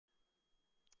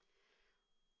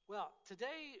Well,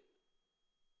 today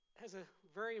has a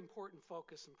very important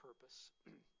focus and purpose.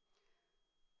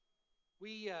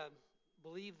 We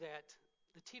believe that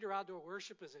the Teeter Outdoor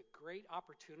Worship is a great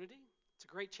opportunity. It's a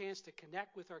great chance to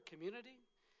connect with our community.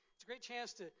 It's a great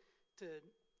chance to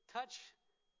touch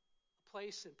a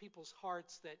place in people's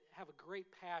hearts that have a great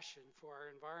passion for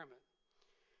our environment.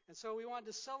 And so we wanted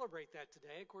to celebrate that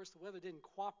today. Of course, the weather didn't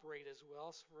cooperate as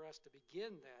well for us to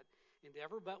begin that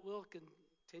endeavor, but we'll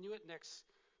continue it next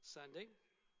Sunday.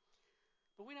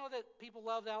 But we know that people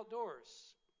love the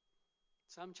outdoors.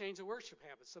 Some change the worship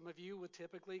habits. Some of you would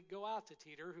typically go out to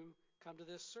Teeter who come to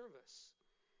this service.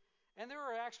 And there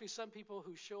are actually some people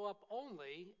who show up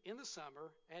only in the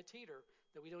summer at Teeter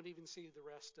that we don't even see the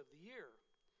rest of the year.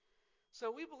 So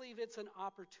we believe it's an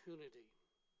opportunity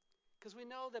because we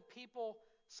know that people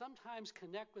sometimes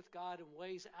connect with God in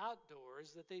ways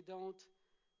outdoors that they don't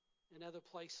in other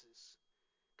places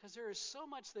because there is so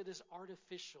much that is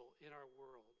artificial in our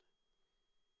world.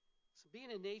 So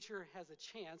being in nature has a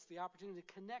chance, the opportunity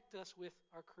to connect us with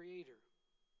our Creator.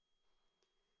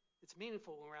 It's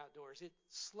meaningful when we're outdoors. It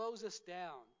slows us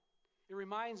down. It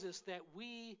reminds us that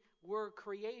we were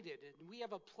created and we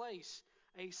have a place,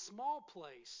 a small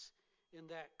place in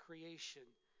that creation.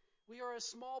 We are a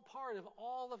small part of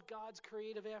all of God's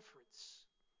creative efforts.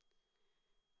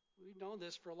 We've known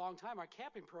this for a long time. Our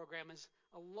camping program is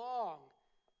a long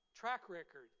track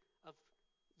record of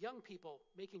young people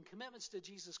making commitments to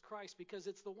Jesus Christ because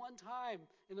it's the one time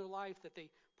in their life that they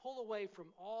pull away from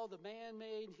all the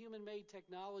man-made, human-made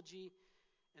technology,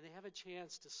 and they have a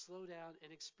chance to slow down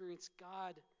and experience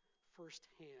God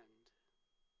firsthand.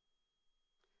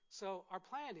 So our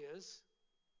plan is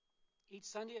each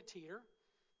Sunday at Teeter,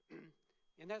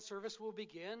 in that service we'll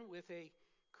begin with a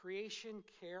creation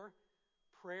care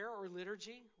prayer or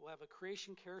liturgy. We'll have a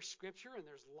creation care scripture, and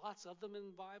there's lots of them in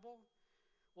the Bible.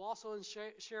 We'll also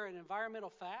share an environmental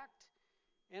fact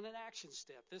and an action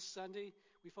step. This Sunday,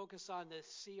 we focus on the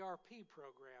CRP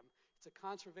program. It's a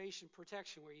conservation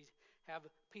protection where you have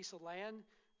a piece of land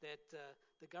that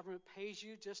the government pays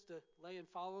you just to lay and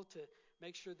follow to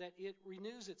make sure that it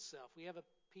renews itself. We have a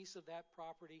piece of that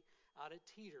property out at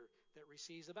Teeter that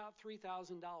receives about $3,000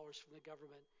 from the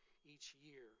government each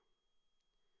year.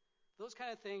 Those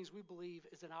kind of things we believe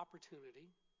is an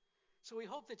opportunity. So we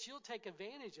hope that you'll take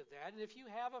advantage of that. And if you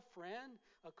have a friend,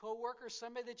 a coworker,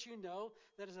 somebody that you know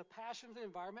that has a passion for the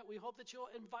environment, we hope that you'll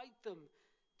invite them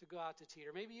to go out to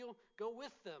Teeter. Maybe you'll go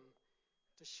with them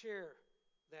to share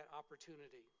that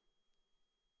opportunity.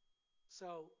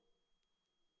 So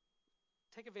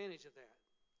take advantage of that.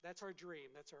 That's our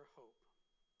dream. That's our hope.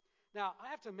 Now,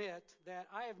 I have to admit that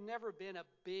I have never been a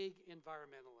big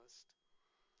environmentalist.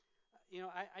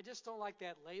 I just don't like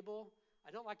that label.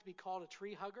 I don't like to be called a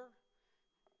tree hugger.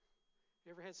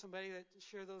 You ever had somebody that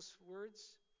share those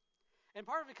words? And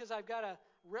part of it because I've got a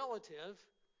relative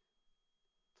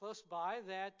close by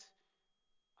that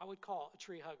I would call a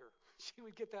tree hugger. She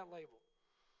would get that label.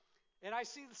 And I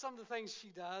see some of the things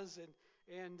she does,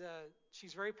 and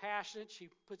she's very passionate. She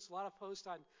puts a lot of posts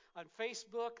on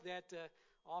Facebook that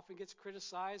often gets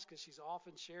criticized because she's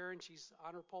often sharing. She's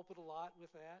on her pulpit a lot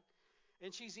with that.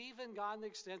 And she's even gone to the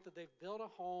extent that they've built a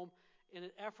home in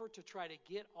an effort to try to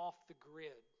get off the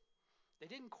grid. They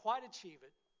didn't quite achieve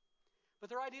it, but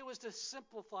their idea was to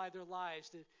simplify their lives,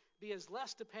 to be as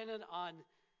less dependent on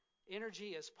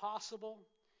energy as possible.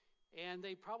 And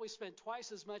they probably spent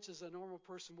twice as much as a normal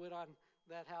person would on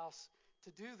that house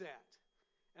to do that.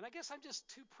 And I guess I'm just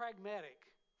too pragmatic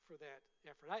for that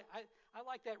effort. I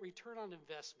like that return on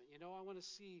investment. I want to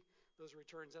see those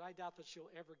returns, and I doubt that she'll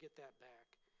ever get that back.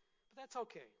 But that's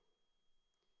okay.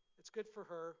 It's good for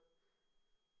her.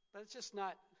 But it's just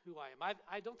not who I am.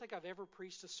 I don't think I've ever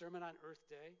preached a sermon on Earth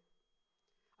Day.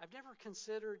 I've never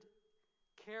considered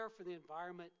care for the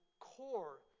environment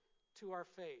core to our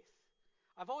faith.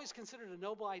 I've always considered it a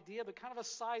noble idea, but kind of a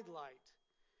sidelight.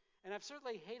 And I've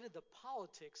certainly hated the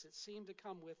politics that seem to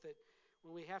come with it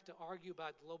when we have to argue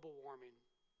about global warming.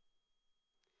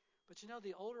 But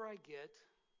the older I get,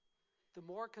 the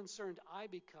more concerned I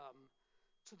become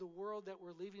to the world that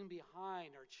we're leaving behind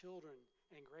our children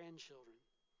and grandchildren.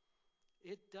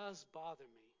 It does bother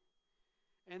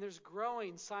me. And there's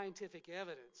growing scientific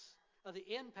evidence of the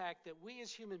impact that we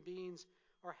as human beings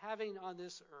are having on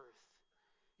this earth.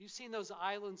 You've seen those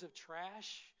islands of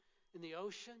trash in the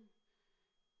ocean.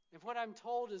 And what I'm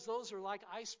told is those are like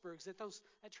icebergs, that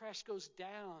trash goes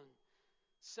down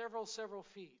several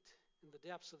feet in the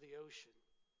depths of the ocean.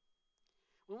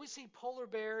 When we see polar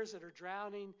bears that are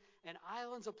drowning and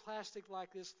islands of plastic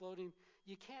like this floating,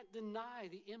 you can't deny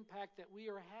the impact that we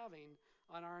are having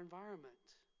on our environment.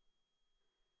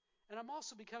 And I'm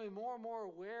also becoming more and more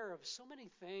aware of so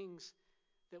many things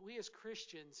that we as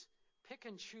Christians pick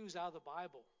and choose out of the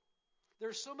Bible.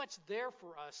 There's so much there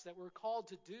for us that we're called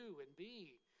to do and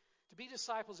be, to be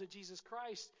disciples of Jesus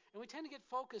Christ. And we tend to get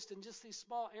focused in just these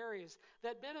small areas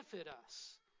that benefit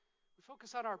us. We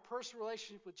focus on our personal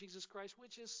relationship with Jesus Christ,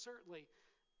 which is certainly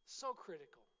so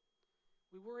critical.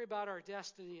 We worry about our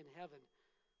destiny in heaven,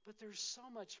 but there's so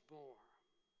much more.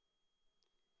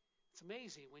 It's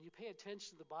amazing when you pay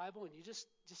attention to the Bible and you just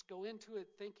go into it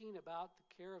thinking about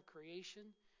the care of creation,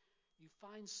 you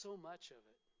find so much of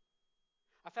it.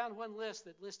 I found one list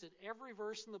that listed every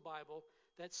verse in the Bible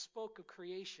that spoke of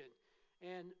creation,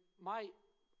 and my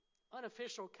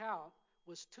unofficial count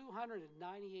was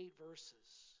 298 verses.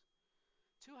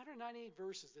 298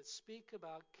 verses that speak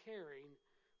about caring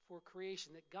for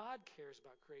creation, that God cares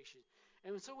about creation.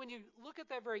 And so when you look at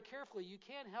that very carefully, you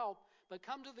can't help but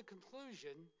come to the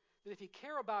conclusion that if you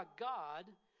care about God,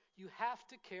 you have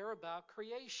to care about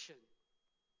creation.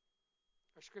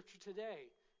 Our scripture today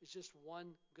is just one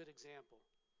good example.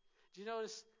 Do you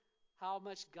notice how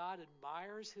much God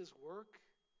admires his work,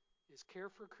 his care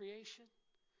for creation?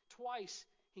 Twice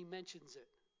he mentions it.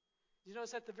 Do you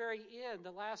notice at the very end,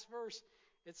 the last verse,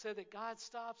 it said that God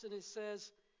stops and it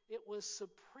says, it was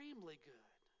supremely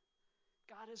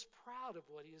good. God is proud of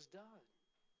what he has done.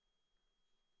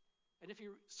 And if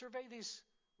you survey these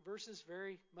verses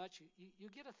very much, you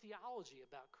get a theology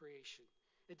about creation.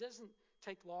 It doesn't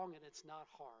take long and it's not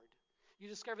hard. You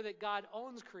discover that God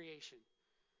owns creation.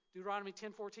 Deuteronomy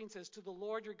 10:14 says, "To the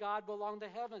Lord your God belong the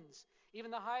heavens,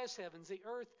 even the highest heavens, the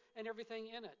earth, and everything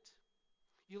in it."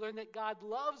 You learn that God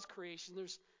loves creation.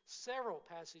 There's several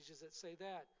passages that say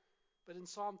that. But in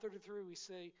Psalm 33 we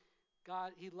say,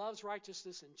 God, he loves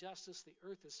righteousness and justice. The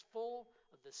earth is full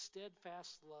of the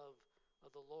steadfast love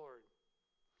of the Lord.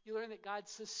 You learn that God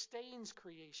sustains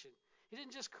creation. He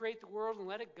didn't just create the world and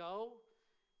let it go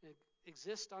and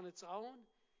exist on its own.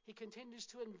 He continues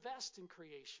to invest in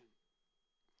creation.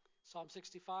 Psalm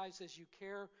 65 says, "You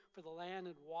care for the land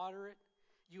and water it.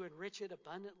 You enrich it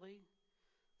abundantly.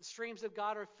 The streams of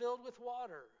God are filled with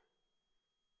water."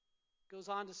 It goes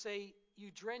on to say,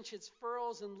 "You drench its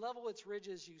furrows and level its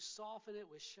ridges. You soften it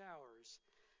with showers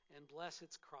and bless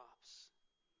its crops."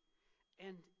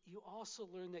 And you also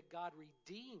learn that God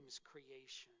redeems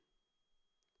creation.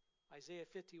 Isaiah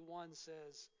 51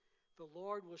 says, "The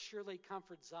Lord will surely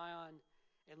comfort Zion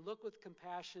and look with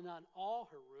compassion on all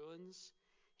her ruins.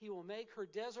 He will make her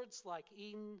deserts like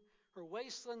Eden, her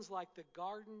wastelands like the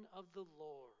garden of the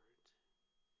Lord."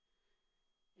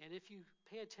 And if you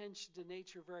pay attention to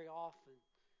nature very often,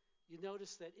 you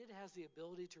notice that it has the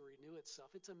ability to renew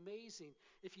itself. It's amazing.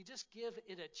 If you just give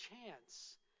it a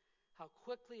chance, how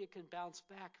quickly it can bounce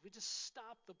back. If we just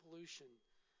stop the pollution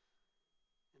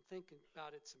and think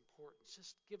about its importance,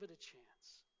 just give it a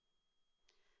chance.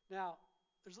 Now,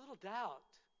 there's little doubt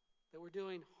that we're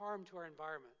doing harm to our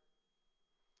environment.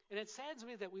 And it saddens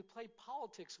me that we play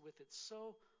politics with it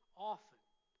so often.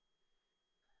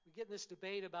 We get in this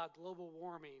debate about global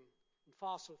warming and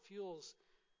fossil fuels.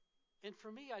 And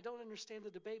for me, I don't understand the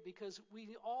debate because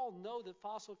we all know that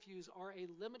fossil fuels are a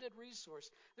limited resource.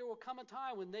 There will come a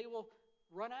time when they will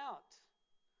run out.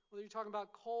 Whether you're talking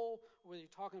about coal or whether you're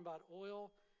talking about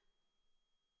oil,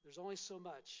 there's only so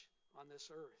much on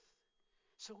this earth.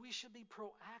 So we should be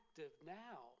proactive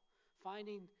now,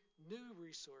 finding new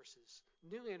resources,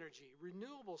 new energy,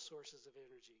 renewable sources of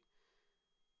energy,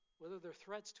 whether they're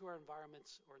threats to our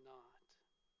environments or not.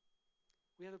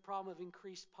 We have the problem of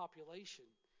increased population.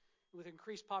 With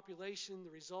increased population, the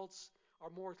results are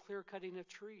more clear-cutting of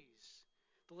trees.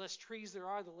 The less trees there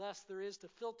are, the less there is to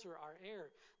filter our air.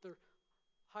 The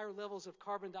higher levels of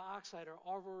carbon dioxide are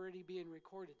already being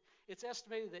recorded. It's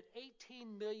estimated that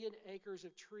 18 million acres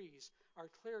of trees are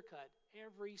clear-cut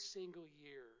every single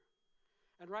year.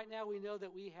 And right now we know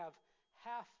that we have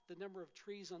half the number of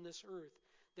trees on this earth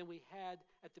than we had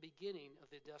at the beginning of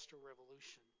the Industrial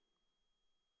Revolution.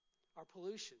 Our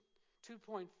pollution.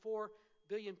 2.4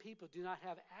 billion people do not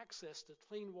have access to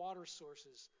clean water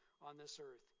sources on this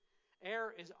earth.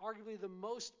 Air is arguably the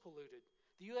most polluted.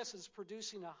 The U.S. is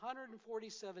producing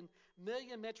 147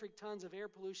 million metric tons of air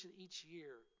pollution each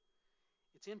year.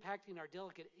 It's impacting our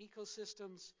delicate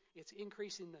ecosystems. It's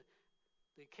increasing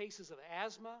the cases of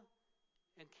asthma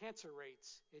and cancer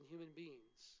rates in human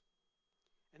beings.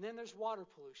 And then there's water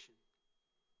pollution.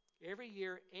 Every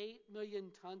year, 8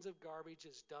 million tons of garbage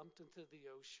is dumped into the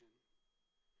ocean.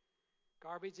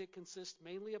 Garbage that consists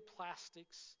mainly of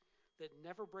plastics that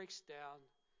never breaks down.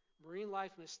 Marine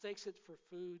life mistakes it for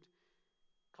food,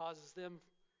 causes them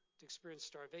to experience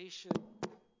starvation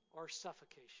or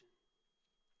suffocation.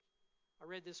 I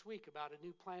read this week about a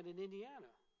new plant in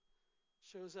Indiana.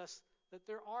 Shows us that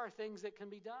there are things that can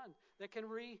be done, that can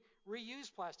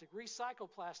reuse plastic, recycle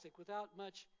plastic without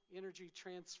much energy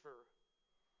transfer.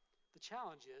 The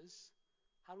challenge is,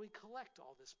 how do we collect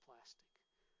all this plastic?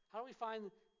 How do we find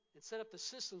and set up the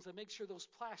systems that make sure those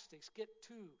plastics get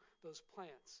to those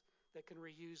plants that can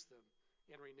reuse them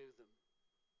and renew them?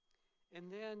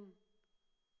 And then,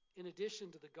 in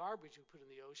addition to the garbage we put in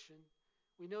the ocean,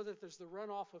 we know that there's the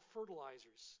runoff of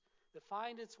fertilizers that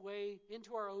find its way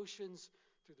into our oceans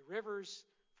through the rivers,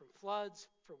 from floods,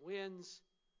 from winds.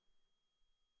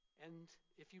 And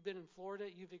if you've been in Florida,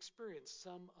 you've experienced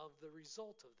some of the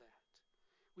result of that.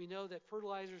 We know that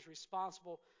fertilizer is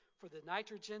responsible for the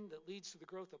nitrogen that leads to the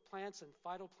growth of plants and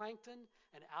phytoplankton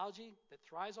and algae that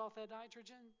thrives off that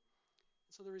nitrogen. And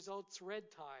so the result's red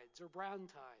tides or brown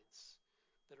tides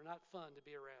that are not fun to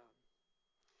be around.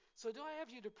 So do I have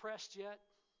you depressed yet?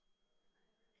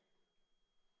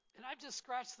 And I've just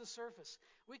scratched the surface.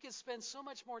 We could spend so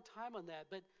much more time on that,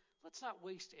 but let's not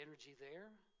waste energy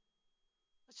there.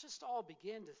 Let's just all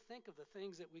begin to think of the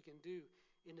things that we can do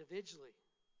individually.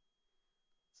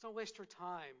 Let's not waste our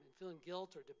time in feeling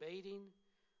guilt or debating.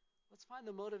 Let's find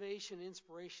the motivation and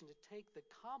inspiration to take the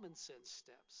common sense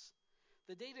steps,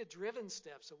 the data-driven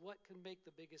steps of what can make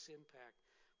the biggest impact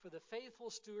for the faithful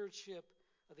stewardship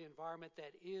of the environment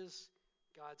that is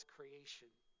God's creation.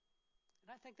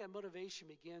 And I think that motivation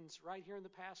begins right here in the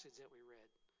passage that we read.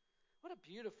 What a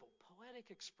beautiful, poetic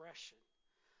expression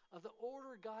of the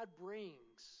order God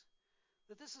brings,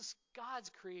 that this is God's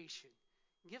creation,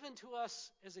 given to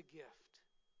us as a gift.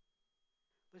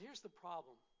 But here's the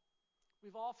problem.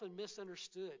 We've often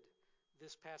misunderstood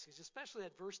this passage, especially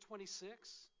that verse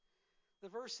 26. The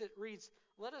verse that reads,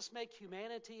 "Let us make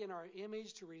humanity in our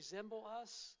image to resemble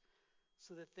us,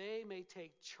 so that they may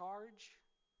take charge."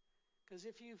 Because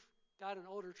if you've got an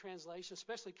older translation,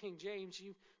 especially King James,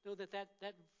 you know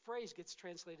that phrase gets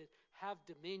translated, have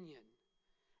dominion.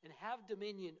 And have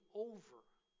dominion over.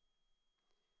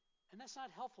 And that's not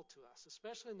helpful to us,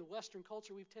 especially in the Western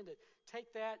culture. We tend to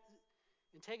take that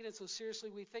and taking it so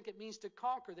seriously, we think it means to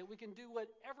conquer, that we can do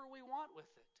whatever we want with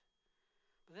it.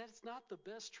 But that's not the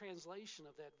best translation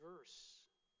of that verse.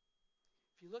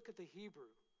 If you look at the Hebrew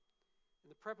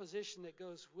and the preposition that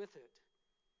goes with it,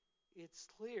 it's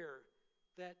clear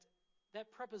that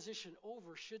that preposition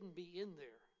over shouldn't be in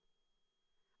there.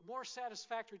 A more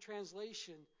satisfactory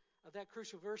translation of that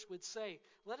crucial verse would say,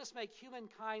 "Let us make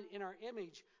humankind in our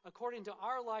image according to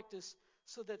our likeness,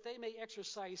 so that they may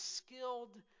exercise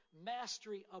skilled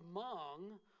mastery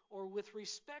among or with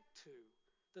respect to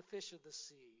the fish of the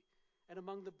sea and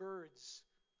among the birds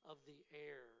of the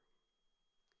air."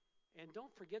 And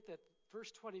don't forget that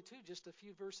verse 22, just a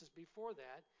few verses before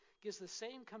that, gives the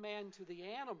same command to the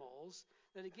animals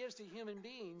that it gives to human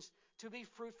beings to be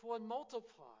fruitful and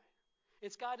multiply.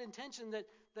 It's God's intention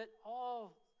that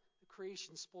all the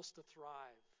creation is supposed to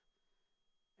thrive,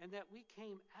 and that we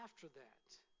came after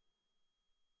that.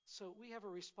 So we have a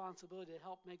responsibility to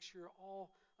help make sure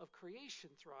all of creation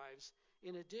thrives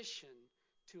in addition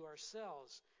to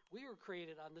ourselves. We were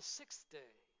created on the sixth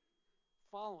day,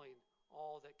 following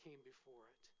all that came before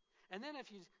it. And then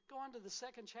if you go on to the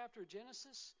second chapter of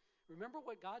Genesis, remember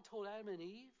what God told Adam and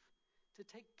Eve? To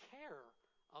take care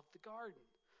of the garden.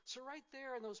 So right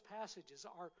there in those passages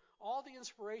are all the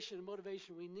inspiration and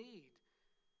motivation we need.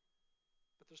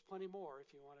 But there's plenty more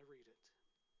if you want to read it.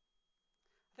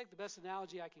 I think the best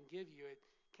analogy I can give you, it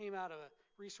came out of a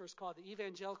resource called the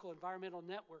Evangelical Environmental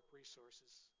Network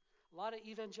Resources. A lot of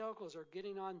evangelicals are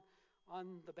getting on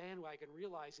the bandwagon,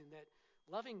 realizing that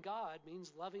loving God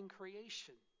means loving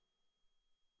creation.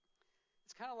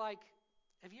 It's kind of like,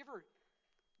 have you ever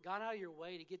gone out of your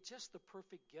way to get just the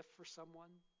perfect gift for someone?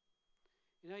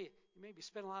 You know, you maybe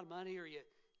spent a lot of money, or you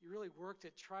really worked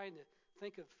at trying to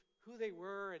think of who they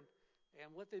were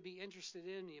and what they'd be interested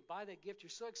in. You buy that gift, you're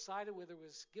so excited, whether it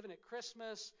was given at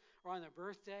Christmas or on their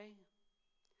birthday.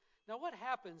 Now what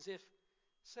happens if,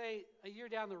 say, a year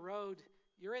down the road,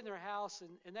 you're in their house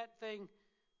and that thing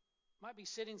might be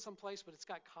sitting someplace, but it's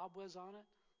got cobwebs on it,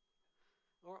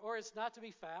 or it's not to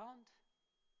be found,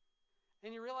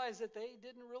 and you realize that they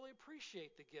didn't really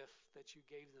appreciate the gift that you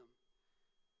gave them?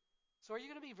 So are you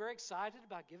going to be very excited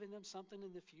about giving them something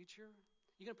in the future?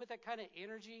 You going to put that kind of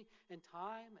energy and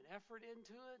time and effort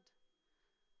into it?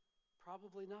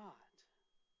 Probably not.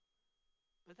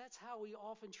 But that's how we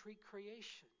often treat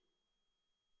creation.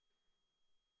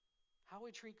 How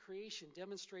we treat creation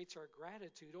demonstrates our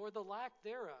gratitude, or the lack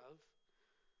thereof,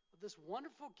 of this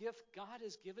wonderful gift God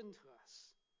has given to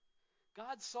us.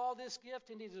 God saw this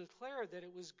gift and He declared that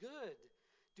it was good.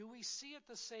 Do we see it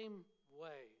the same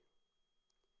way?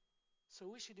 So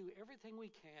we should do everything we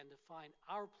can to find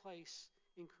our place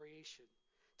in creation,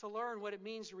 to learn what it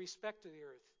means to respect the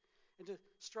earth, and to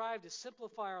strive to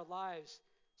simplify our lives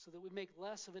so that we make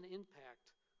less of an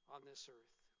impact on this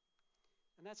earth.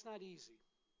 And that's not easy.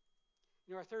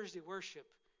 Our Thursday worship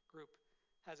group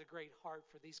has a great heart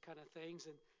for these kind of things,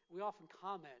 and we often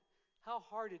comment how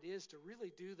hard it is to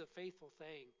really do the faithful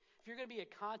thing. If you're going to be a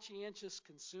conscientious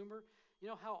consumer, you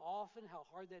know how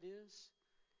hard that is?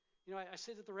 I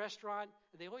sit at the restaurant,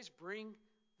 and they always bring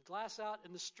the glass out,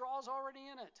 and the straw's already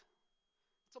in it.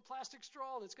 It's a plastic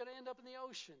straw that's going to end up in the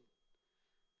ocean.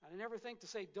 And I never think to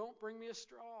say, don't bring me a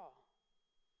straw.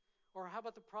 Or how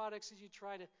about the products that you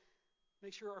try to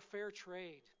make sure are fair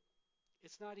trade?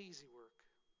 It's not easy work.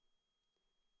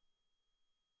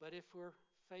 But if we're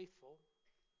faithful,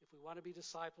 if we want to be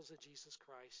disciples of Jesus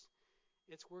Christ,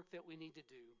 it's work that we need to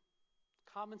do.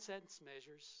 Common sense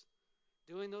measures,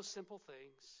 doing those simple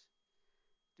things,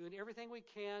 doing everything we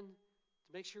can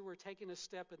to make sure we're taking a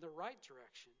step in the right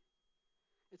direction.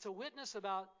 It's a witness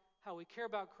about how we care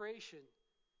about creation,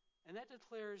 and that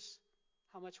declares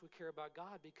how much we care about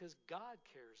God, because God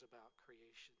cares about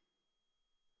creation.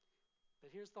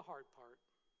 But here's the hard part.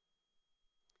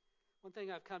 One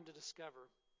thing I've come to discover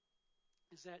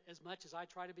is that as much as I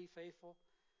try to be faithful,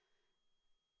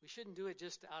 we shouldn't do it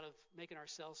just out of making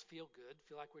ourselves feel good,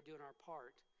 feel like we're doing our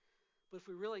part. But if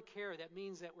we really care, that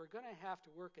means that we're going to have to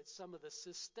work at some of the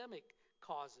systemic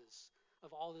causes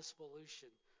of all this pollution,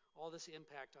 all this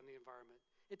impact on the environment.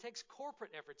 It takes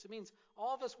corporate efforts. It means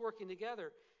all of us working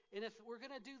together. And if we're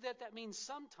going to do that, that means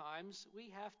sometimes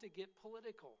we have to get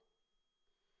political.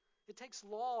 It takes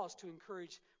laws to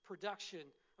encourage production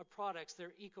of products that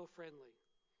are eco-friendly.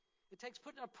 It takes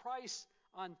putting a price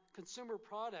on consumer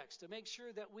products to make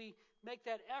sure that we make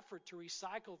that effort to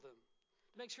recycle them,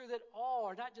 to make sure that all,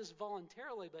 or not just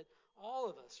voluntarily, but all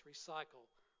of us recycle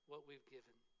what we've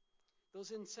given.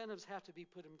 Those incentives have to be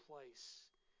put in place,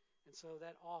 and so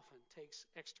that often takes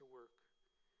extra work.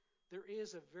 There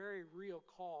is a very real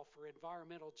call for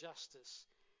environmental justice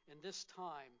in this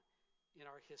time in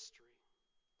our history.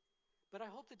 But I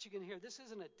hope that you can hear this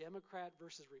isn't a Democrat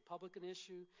versus Republican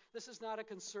issue. This is not a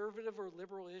conservative or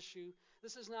liberal issue.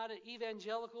 This is not an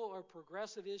evangelical or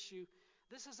progressive issue.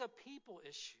 This is a people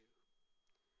issue.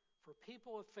 For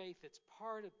people of faith, it's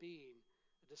part of being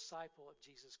a disciple of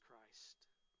Jesus Christ.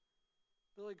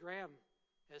 Billy Graham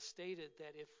has stated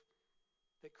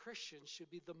that Christians should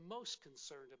be the most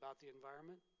concerned about the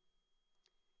environment.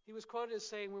 He was quoted as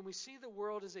saying, "When we see the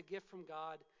world as a gift from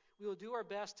God, we will do our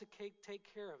best to take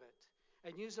care of it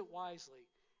and use it wisely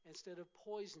instead of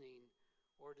poisoning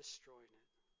or destroying it."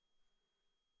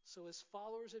 So as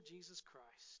followers of Jesus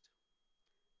Christ,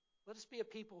 let us be a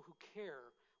people who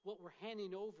care what we're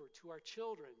handing over to our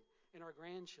children and our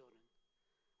grandchildren.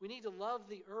 We need to love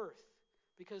the earth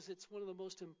because it's one of the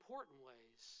most important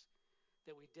ways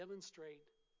that we demonstrate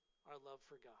our love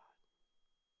for God.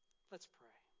 Let's pray.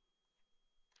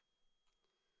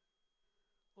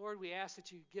 Lord, we ask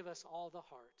that you give us all the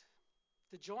heart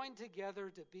to join together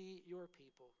to be your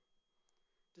people,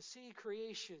 to see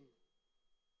creation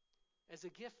as a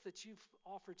gift that you've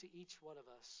offered to each one of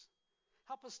us.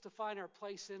 Help us to find our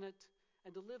place in it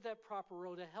and to live that proper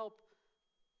role, to help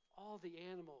all the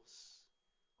animals,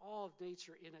 all of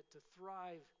nature in it to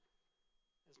thrive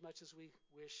as much as we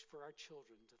wish for our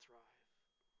children to thrive.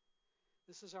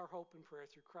 This is our hope and prayer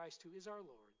through Christ, who is our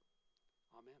Lord.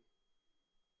 Amen.